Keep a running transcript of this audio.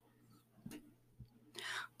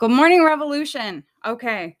Good morning, Revolution.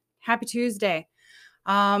 Okay, happy Tuesday.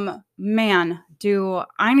 Man, do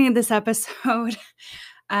I need this episode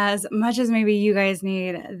as much as maybe you guys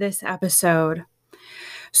need this episode.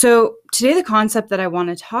 So, today, the concept that I want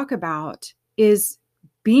to talk about is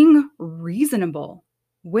being reasonable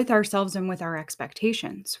with ourselves and with our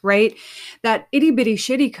expectations, right? That itty bitty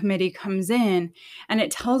shitty committee comes in and it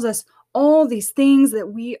tells us all these things that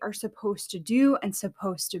we are supposed to do and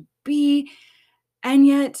supposed to be. And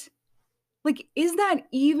yet, is that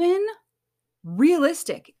even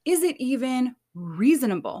realistic? Is it even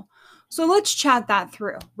reasonable? So let's chat that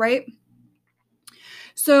through, right?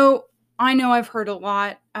 So I know I've heard a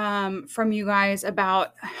lot from you guys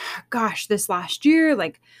about, gosh, this last year,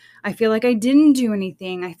 I feel like I didn't do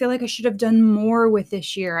anything. I feel like I should have done more with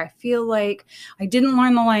this year. I feel like I didn't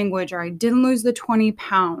learn the language, or I didn't lose the 20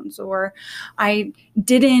 pounds, or I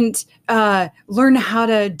didn't learn how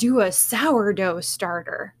to do a sourdough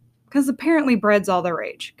starter, because apparently bread's all the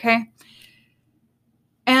rage, okay?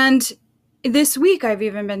 And this week, I've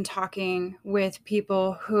even been talking with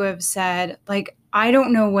people who have said, I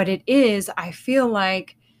don't know what it is. I feel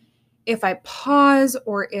like if I pause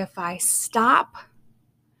or if I stop,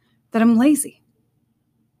 that I'm lazy,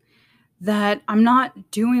 that I'm not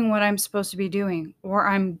doing what I'm supposed to be doing, or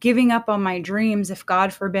I'm giving up on my dreams if,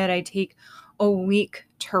 God forbid, I take a week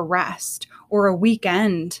to rest or a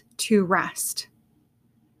weekend to rest.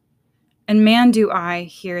 And man, do I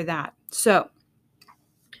hear that. So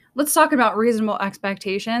let's talk about reasonable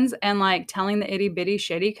expectations and telling the itty bitty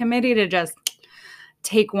shitty committee to just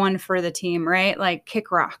take one for the team, right?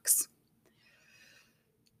 Kick rocks.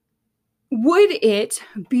 Would it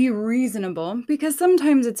be reasonable, because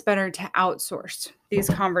sometimes it's better to outsource these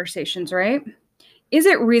conversations, right? Is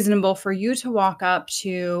it reasonable for you to walk up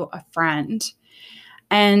to a friend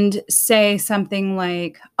and say something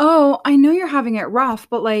like, oh, I know you're having it rough,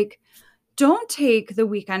 but don't take the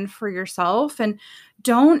weekend for yourself, and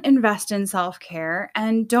don't invest in self-care,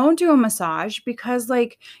 and don't do a massage, because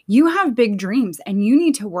you have big dreams and you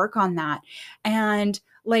need to work on that. And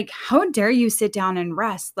how dare you sit down and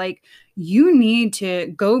rest? You need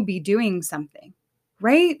to go be doing something,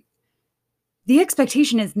 right? The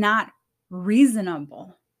expectation is not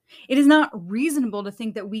reasonable. It is not reasonable to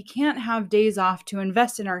think that we can't have days off to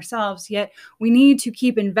invest in ourselves, yet we need to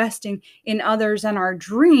keep investing in others and our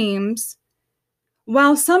dreams,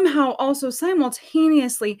 while somehow also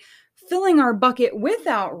simultaneously filling our bucket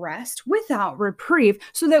without rest, without reprieve,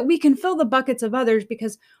 so that we can fill the buckets of others,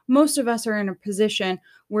 because most of us are in a position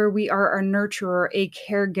where we are a nurturer, a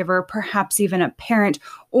caregiver, perhaps even a parent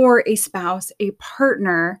or a spouse, a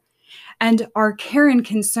partner, and our care and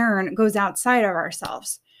concern goes outside of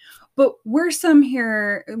ourselves. But we're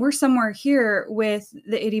somewhere here with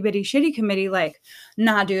the itty bitty shitty committee,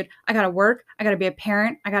 nah, dude, I gotta work. I gotta be a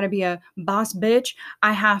parent. I gotta be a boss bitch.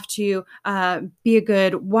 I have to be a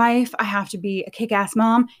good wife. I have to be a kick-ass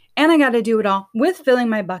mom. And I gotta do it all with filling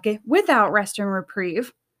my bucket without rest and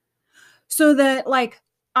reprieve, so that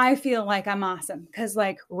I feel like I'm awesome, because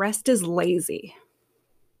rest is lazy.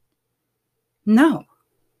 No.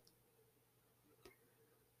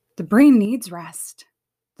 The brain needs rest.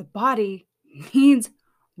 The body needs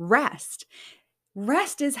rest.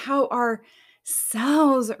 Rest is how our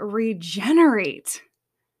cells regenerate.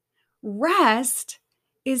 Rest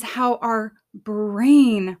is how our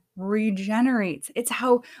brain regenerates. It's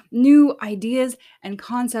how new ideas and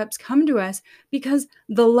concepts come to us, because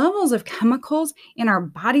the levels of chemicals in our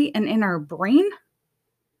body and in our brain,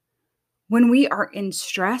 when we are in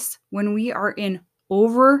stress, when we are in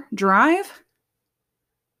overdrive,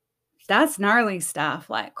 that's gnarly stuff,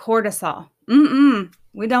 like cortisol.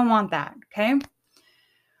 We don't want that, okay?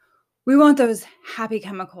 We want those happy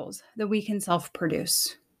chemicals that we can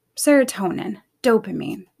self-produce. Serotonin,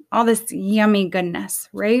 dopamine, all this yummy goodness,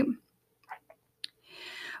 right?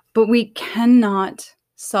 But we cannot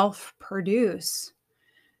self-produce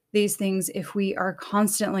these things if we are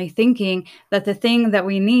constantly thinking that the thing that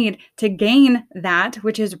we need to gain that,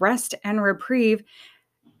 which is rest and reprieve,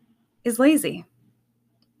 is lazy.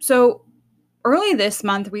 So early this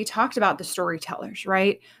month, we talked about the storytellers,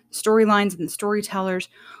 right? Storylines and the storytellers.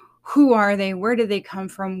 Who are they? Where did they come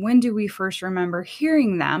from? When do we first remember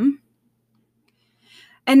hearing them?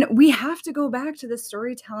 And we have to go back to the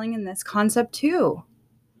storytelling in this concept too.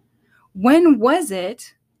 When was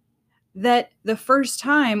it that the first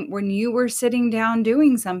time when you were sitting down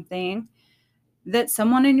doing something that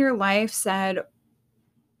someone in your life said,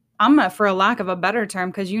 for a lack of a better term,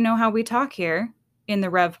 because you know how we talk here in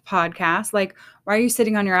the Rev podcast, why are you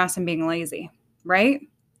sitting on your ass and being lazy, right?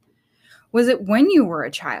 Was it when you were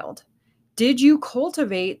a child? Did you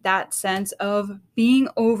cultivate that sense of being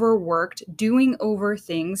overworked, doing over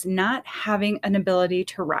things, not having an ability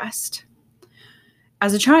to rest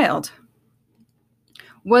as a child?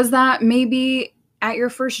 Was that maybe at your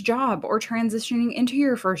first job or transitioning into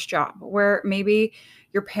your first job where maybe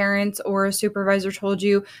your parents or a supervisor told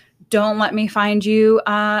you, don't let me find you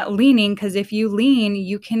leaning, because if you lean,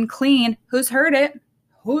 you can clean. Who's heard it?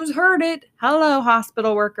 Who's heard it? Hello,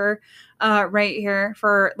 hospital worker, right here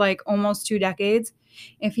for like almost 2 decades.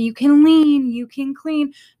 If you can lean, you can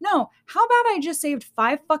clean. No, how about I just saved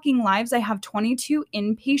 5 fucking lives? I have 22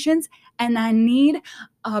 inpatients and I need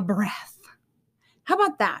a breath. How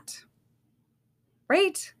about that?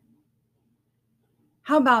 Right?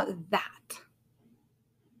 How about that?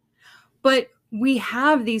 But we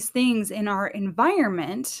have these things in our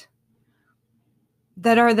environment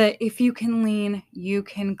that are the if you can lean, you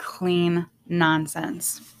can clean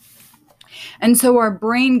nonsense. And so our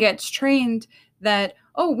brain gets trained that,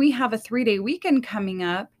 oh, we have a 3-day weekend coming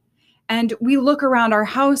up. And we look around our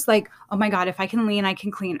house like, oh my God, if I can lean, I can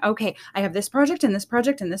clean. Okay, I have this project and this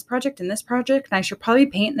project and this project and this project, and I should probably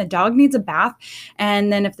paint, and the dog needs a bath.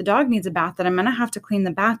 And then if the dog needs a bath, then I'm going to have to clean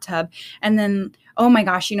the bathtub. And then, oh my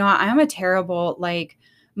gosh, I'm a terrible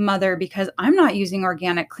mother because I'm not using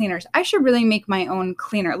organic cleaners. I should really make my own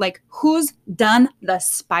cleaner. Like, who's done the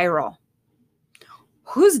spiral?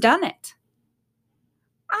 Who's done it?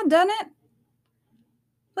 I've done it.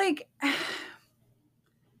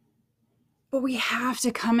 But we have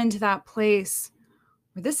to come into that place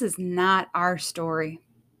where this is not our story.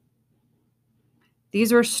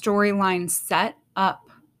 These are storylines set up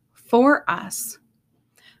for us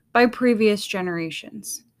by previous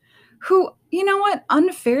generations who,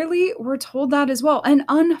 unfairly were told that as well, and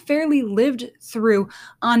unfairly lived through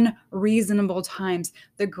unreasonable times,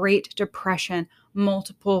 the Great Depression,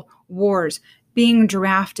 multiple wars, being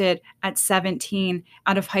drafted at 17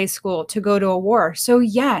 out of high school to go to a war. So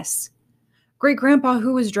yes, great grandpa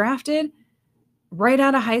who was drafted right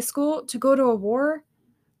out of high school to go to a war,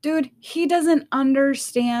 dude, he doesn't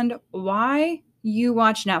understand why you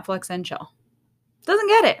watch Netflix and chill. Doesn't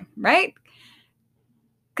get it, right?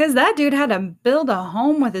 Because that dude had to build a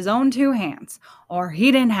home with his own 2 hands, or he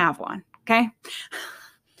didn't have one, okay?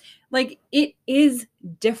 It is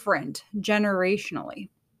different generationally.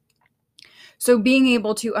 So being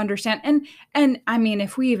able to understand, and I mean,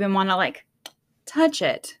 if we even want to touch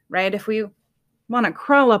it, right? If we want to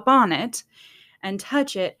crawl up on it and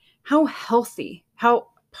touch it, how healthy,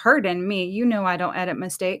 pardon me, I don't edit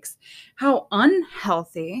mistakes, how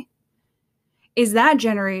unhealthy is that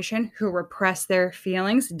generation who repressed their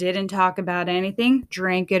feelings, didn't talk about anything,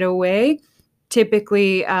 drank it away.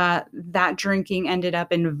 Typically, that drinking ended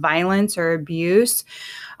up in violence or abuse,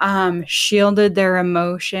 shielded their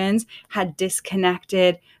emotions, had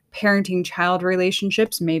disconnected parenting-child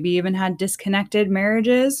relationships, maybe even had disconnected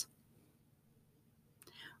marriages.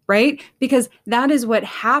 Right? Because that is what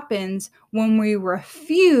happens when we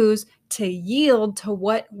refuse to yield to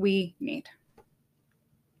what we need.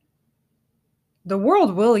 The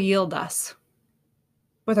world will yield us,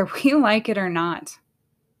 whether we like it or not.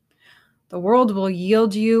 The world will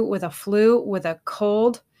yield you with a flu, with a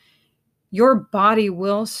cold. Your body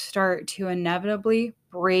will start to inevitably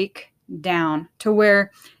break down to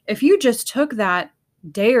where if you just took that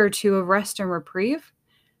day or 2 of rest and reprieve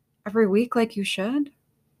every week like you should,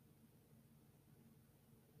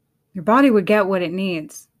 your body would get what it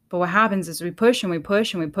needs. But what happens is we push and we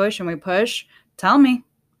push and we push and we push. Tell me.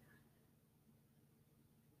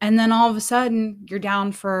 And then all of a sudden, you're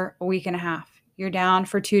down for a week and a half. You're down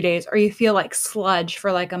for 2 days, or you feel like sludge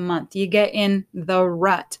for like a month. You get in the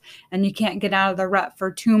rut and you can't get out of the rut for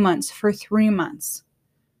 2 months, for 3 months.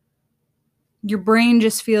 Your brain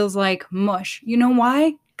just feels like mush. You know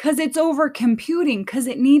why? Because it's over computing, because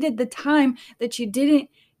it needed the time that you didn't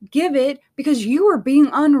give it because you were being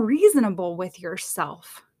unreasonable with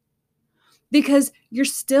yourself. Because you're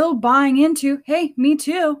still buying into, hey, me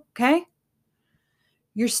too, okay?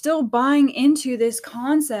 You're still buying into this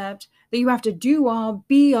concept that you have to do all,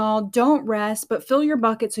 be all, don't rest, but fill your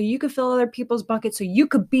bucket so you could fill other people's buckets so you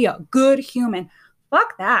could be a good human.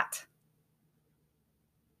 Fuck that.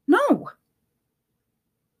 No.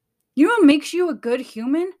 You know what makes you a good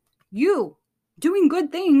human? You doing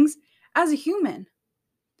good things as a human.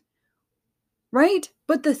 Right?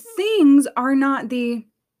 But the things are not the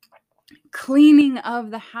cleaning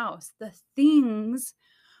of the house. The things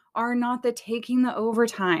are not the taking the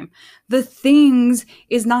overtime. The things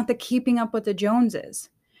is not the keeping up with the Joneses.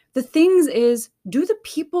 The things is, do the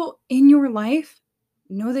people in your life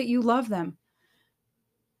know that you love them?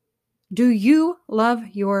 Do you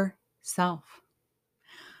love yourself?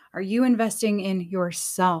 Are you investing in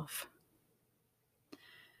yourself?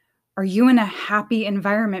 Are you in a happy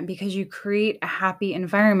environment because you create a happy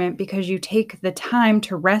environment because you take the time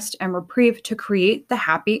to rest and reprieve to create the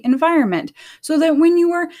happy environment so that when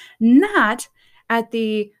you are not at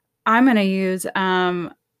the, I'm going to use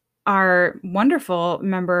our wonderful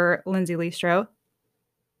member, Lindsay Listro.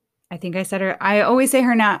 I think I said her, I always say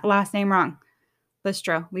her last name wrong.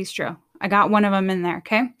 Listro. I got one of them in there,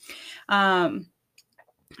 okay?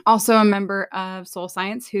 Also a member of Soul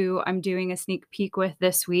Science who I'm doing a sneak peek with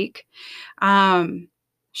this week.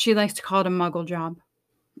 She likes to call it a muggle job,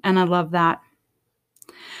 and I love that.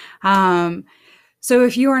 So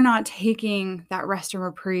if you are not taking that rest and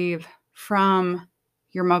reprieve from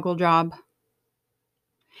your muggle job,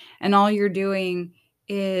 and all you're doing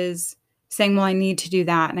is saying, well, I need to do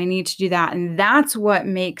that and I need to do that, and that's what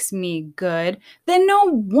makes me good, then no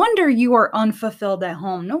wonder you are unfulfilled at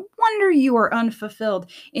home. No wonder you are unfulfilled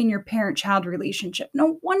in your parent-child relationship.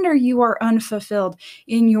 No wonder you are unfulfilled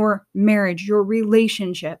in your marriage, your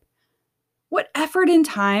relationship. What effort and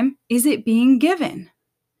time is it being given?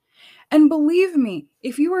 And believe me,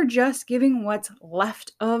 if you are just giving what's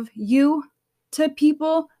left of you to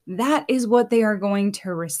people, that is what they are going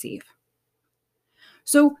to receive.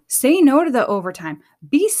 So say no to the overtime.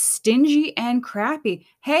 Be stingy and crappy.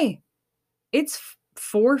 Hey, it's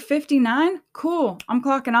 4:59. Cool. I'm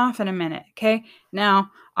clocking off in a minute. Okay. Now,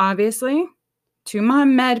 obviously, to my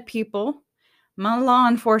med people, my law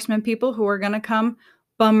enforcement people who are going to come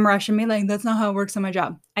bum rushing me, like, that's not how it works on my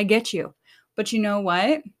job. I get you. But you know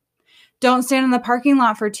what? Don't stand in the parking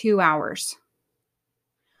lot for 2 hours.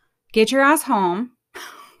 Get your ass home.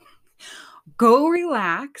 Go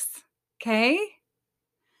relax. Okay.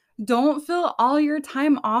 Don't fill all your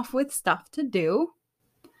time off with stuff to do.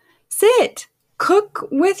 Sit. Cook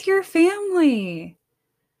with your family.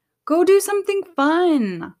 Go do something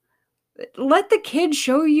fun. Let the kids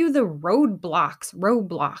show you the roadblocks.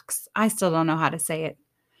 I still don't know how to say it.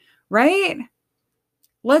 Right?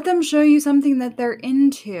 Let them show you something that they're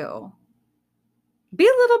into. Be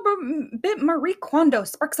a little bit Marie Kondo.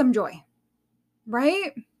 Spark some joy.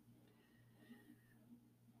 Right?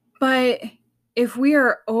 But if we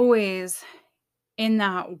are always in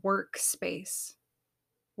that workspace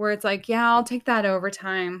where it's like, yeah, I'll take that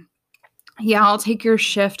overtime. Yeah, I'll take your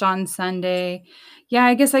shift on Sunday. Yeah,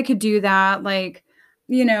 I guess I could do that. Like,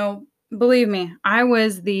 believe me, I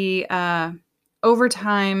was the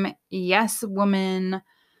overtime yes woman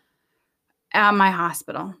at my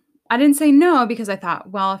hospital. I didn't say no because I thought,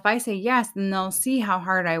 well, if I say yes, then they'll see how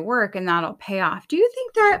hard I work and that'll pay off. Do you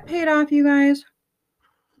think that paid off, you guys?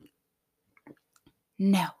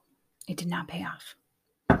 No, it did not pay off.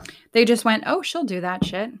 They just went, oh, she'll do that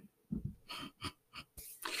shit.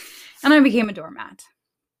 And I became a doormat.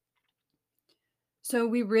 So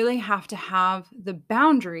we really have to have the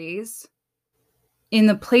boundaries in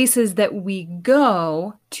the places that we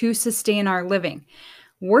go to sustain our living.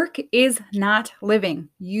 Work is not living.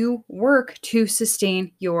 You work to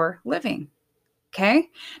sustain your living. Okay?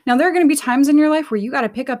 Now, there are going to be times in your life where you got to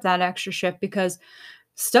pick up that extra shift because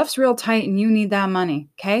stuff's real tight and you need that money.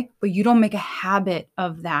 Okay? But you don't make a habit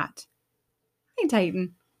of that. Hey,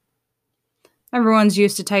 Titan. Everyone's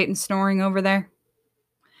used to Titan snoring over there.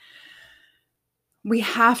 We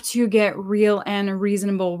have to get real and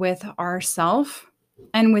reasonable with ourselves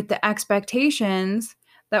and with the expectations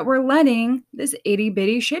that we're letting this itty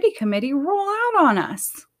bitty shitty committee roll out on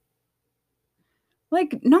us.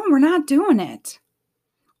 Like, no, we're not doing it.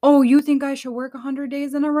 Oh, you think I should work 100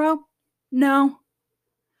 days in a row? No.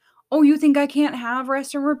 Oh, you think I can't have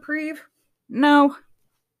rest and reprieve? No.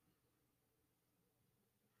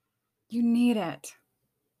 You need it.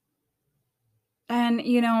 And,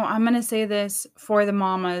 I'm going to say this for the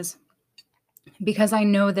mamas because I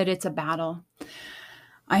know that it's a battle.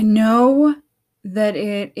 I know that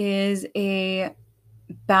it is a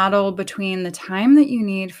battle between the time that you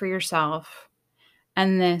need for yourself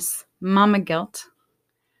and this mama guilt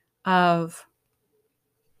of,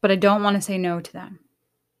 but I don't want to say no to them.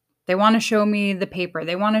 They want to show me the paper.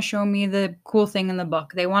 They want to show me the cool thing in the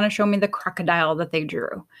book. They want to show me the crocodile that they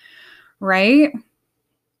drew, right?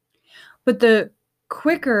 But the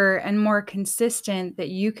quicker and more consistent that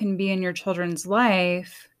you can be in your children's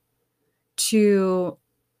life to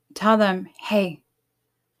tell them, hey,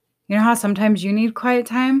 you know how sometimes you need quiet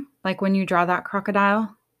time? Like when you draw that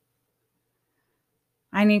crocodile?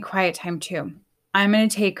 I need quiet time too. I'm going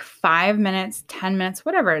to take 5 minutes, 10 minutes,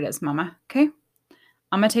 whatever it is, mama. Okay?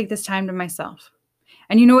 I'm going to take this time to myself.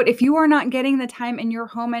 And you know what? If you are not getting the time in your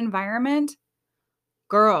home environment,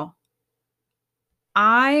 girl,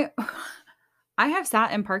 I have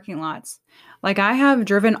sat in parking lots. Like I have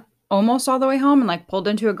driven almost all the way home and like pulled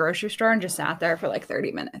into a grocery store and just sat there for like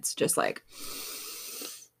 30 minutes, just like,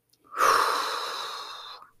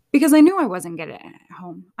 because I knew I wasn't getting it at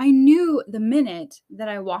home. I knew the minute that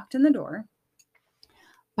I walked in the door.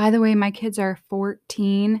 By the way, my kids are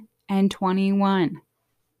 14 and 21.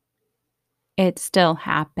 It still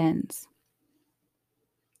happens.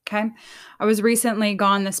 Okay. I was recently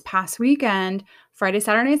gone this past weekend, Friday,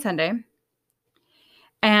 Saturday, and Sunday.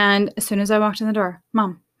 And as soon as I walked in the door,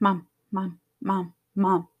 mom, mom, mom, mom,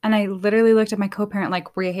 mom. And I literally looked at my co-parent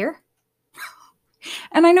like, were you here?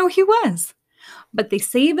 And I know he was. But they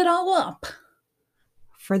save it all up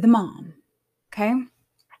for the mom. Okay.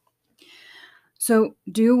 So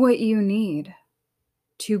do what you need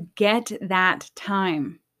to get that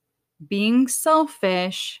time. Being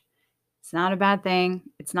selfish, it's not a bad thing.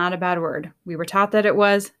 It's not a bad word. We were taught that it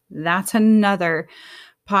was. That's another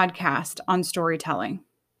podcast on storytelling.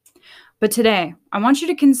 But today, I want you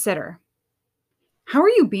to consider, how are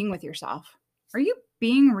you being with yourself? Are you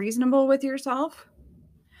being reasonable with yourself?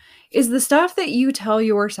 Is the stuff that you tell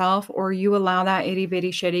yourself or you allow that itty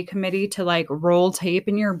bitty shitty committee to like roll tape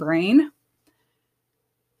in your brain?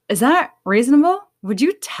 Is that reasonable? Would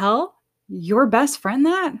you tell your best friend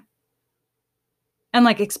that? And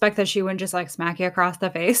like expect that she wouldn't just like smack you across the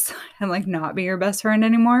face and like not be your best friend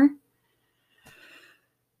anymore?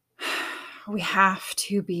 We have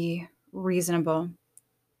to be reasonable.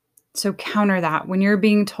 So counter that. When you're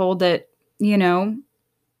being told that, you know,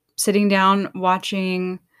 sitting down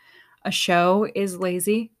watching a show is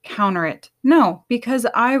lazy, counter it. No, because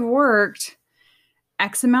I've worked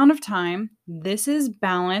X amount of time. This is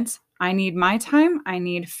balance. I need my time. I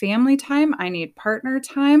need family time. I need partner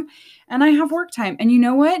time. And I have work time. And you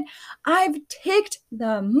know what? I've ticked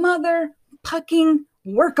the motherfucking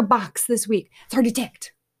work box this week. It's already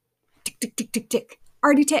ticked. Tick, tick, tick, tick, tick.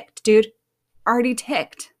 Already ticked, dude. Already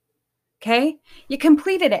ticked. Okay? You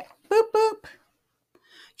completed it. Boop, boop.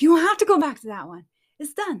 You don't have to go back to that one.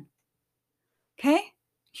 It's done. Okay?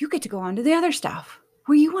 You get to go on to the other stuff.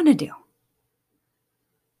 What you want to do.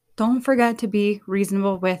 Don't forget to be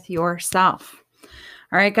reasonable with yourself.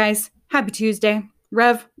 All right, guys. Happy Tuesday.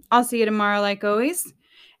 Rev, I'll see you tomorrow like always.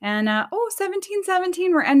 And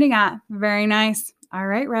 17:17 we're ending at. Very nice. All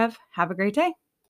right, Rev. Have a great day.